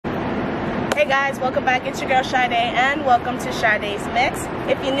Hey guys, welcome back. It's your girl Sade and welcome to Sade's Mix.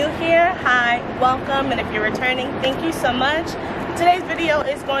 If you're new here, hi, welcome, and if you're returning, thank you so much. Today's video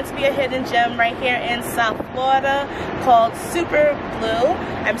is going to be a hidden gem right here in South Florida called Superblue.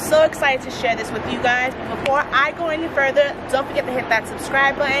 I'm so excited to share this with you guys. But before I go any further, don't forget to hit that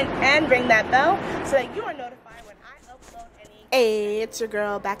subscribe button and ring that bell so that you are notified when I upload any. Hey, it's your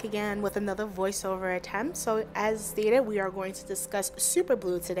girl back again with another voiceover attempt. So as stated, we are going to discuss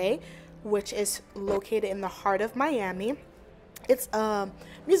Superblue today, which is located in the heart of Miami. It's a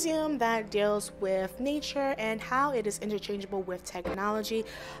museum that deals with nature and how it is interchangeable with technology.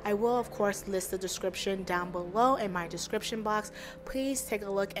 I will, of course, list the description down below in my description box. Please take a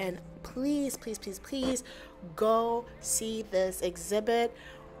look and please go see this exhibit.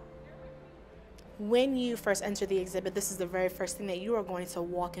 When you first enter the exhibit, this is the very first thing that you are going to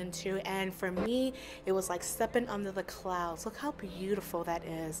walk into, and for me, it was like stepping under the clouds. Look how beautiful that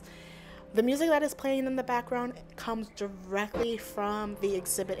is. The music that is playing in the background comes directly from the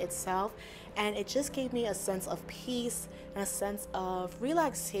exhibit itself, and it just gave me a sense of peace and a sense of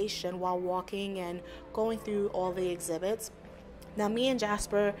relaxation while walking and going through all the exhibits. Now, me and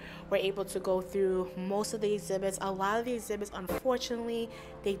Jasper were able to go through most of the exhibits. A lot of the exhibits, unfortunately,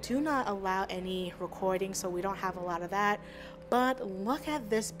 they do not allow any recording, so we don't have a lot of that. But look at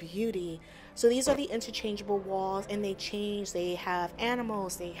this beauty. So these are the interchangeable walls, and they change. They have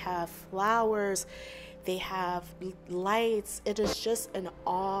animals, they have flowers, they have lights. It is just an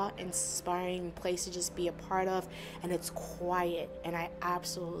awe-inspiring place to just be a part of, and it's quiet, and I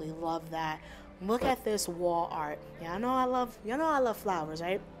absolutely love that. Look at this wall art. Y'all know I love flowers,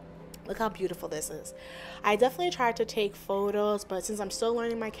 right? Look how beautiful this is. I definitely tried to take photos, but since I'm still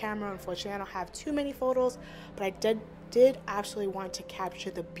learning my camera, unfortunately I don't have too many photos, but I did actually want to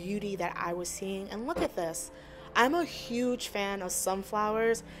capture the beauty that I was seeing. And look at this. I'm a huge fan of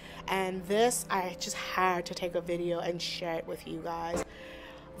sunflowers, and this, I just had to take a video and share it with you guys.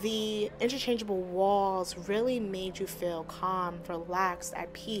 The interchangeable walls really made you feel calm, relaxed,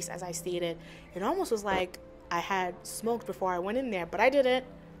 at peace. As I stated, it almost was like I had smoked before I went in there, but I didn't.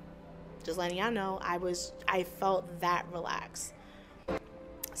 Just letting y'all know, I felt that relaxed.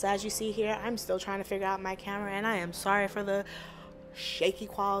 So as you see here, I'm still trying to figure out my camera, and I am sorry for the shaky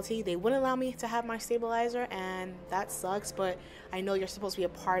quality. They wouldn't allow me to have my stabilizer, and that sucks, but I know you're supposed to be a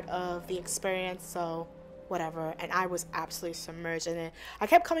part of the experience, so whatever. And I was absolutely submerged in it. I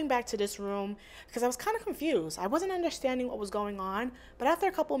kept coming back to this room because I was kind of confused. I wasn't understanding what was going on, but after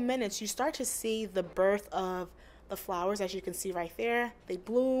a couple minutes, you start to see the birth of the flowers. As you can see right there, they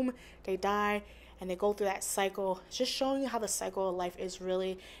bloom, they die, and they go through that cycle, just showing you how the cycle of life is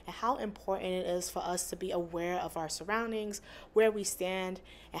really, and how important it is for us to be aware of our surroundings, where we stand,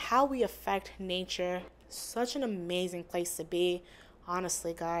 and how we affect nature. Such an amazing place to be.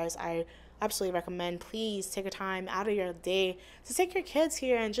 Honestly, guys, I absolutely recommend, please take a time out of your day to take your kids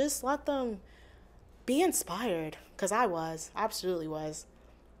here and just let them be inspired, because I absolutely was.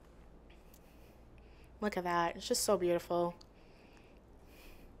 Look at that. It's just so beautiful.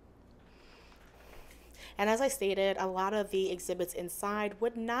 And as I stated, a lot of the exhibits inside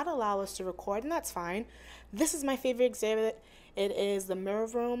would not allow us to record, and that's fine. This is my favorite exhibit. It is the mirror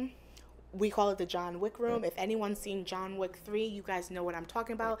room. We call it the John Wick room. If anyone's seen John Wick 3, you guys know what I'm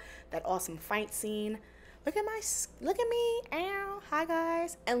talking about. That awesome fight scene. Look at me. Ow. Hi,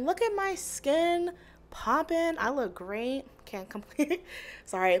 guys. And look at my skin popping. I look great. Can't complain.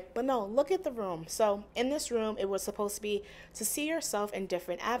 Sorry, but no, look at the room. So in this room, it was supposed to be to see yourself in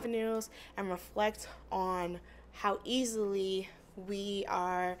different avenues and reflect on how easily we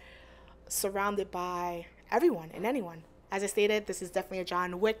are surrounded by everyone and anyone. As I stated, this is definitely a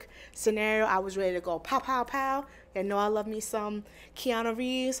John Wick scenario. I was ready to go pow, pow, pow. You know I love me some Keanu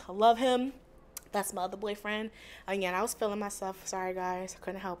Reeves. I love him. That's my other boyfriend. Again, I was feeling myself. Sorry, guys. I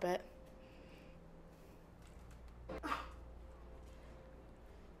couldn't help it.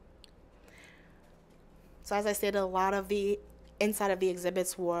 So as I stated, a lot of the inside of the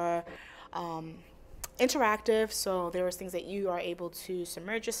exhibits were interactive, so there was things that you are able to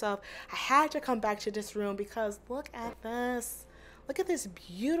submerge yourself. I had to come back to this room because look at this. Look at this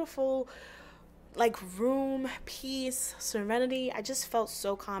beautiful like room, peace, serenity. I just felt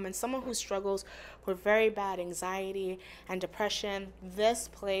so calm. And someone who struggles with very bad anxiety and depression, this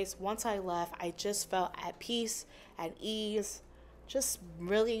place, once I left, I just felt at peace, at ease, just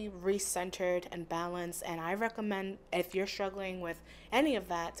really recentered and balanced. And I recommend, if you're struggling with any of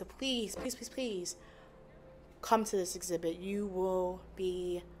that, to please come to this exhibit. You will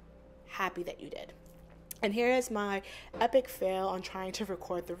be happy that you did. And here is my epic fail on trying to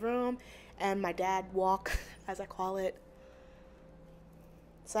record the room and my dad walk, as I call it.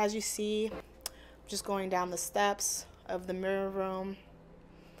 So as you see, just going down the steps of the mirror room.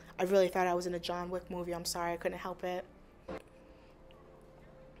 I really thought I was in a John Wick movie. I'm sorry, I couldn't help it.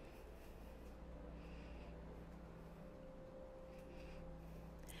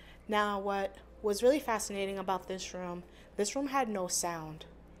 Now, what was really fascinating about this room had no sound.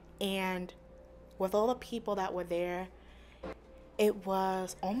 And with all the people that were there, it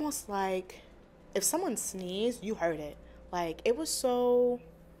was almost like if someone sneezed, you heard it. Like, it was so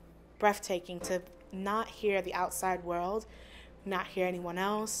breathtaking to not hear the outside world, not hear anyone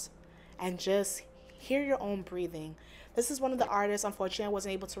else, and just hear your own breathing. This is one of the artists. Unfortunately, I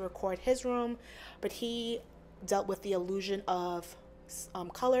wasn't able to record his room, but he dealt with the illusion of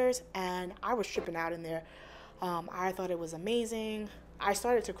colors, and I was tripping out in there. I thought it was amazing. I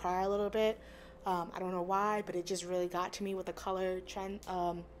started to cry a little bit. I don't know why, but it just really got to me with the color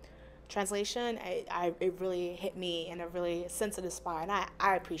translation. It really hit me in a really sensitive spot, and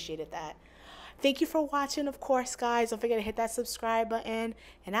I appreciated that. Thank you for watching, of course, guys. Don't forget to hit that subscribe button,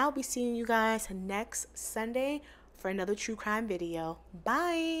 and I'll be seeing you guys next Sunday for another true crime video.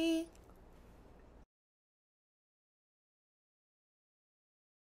 Bye!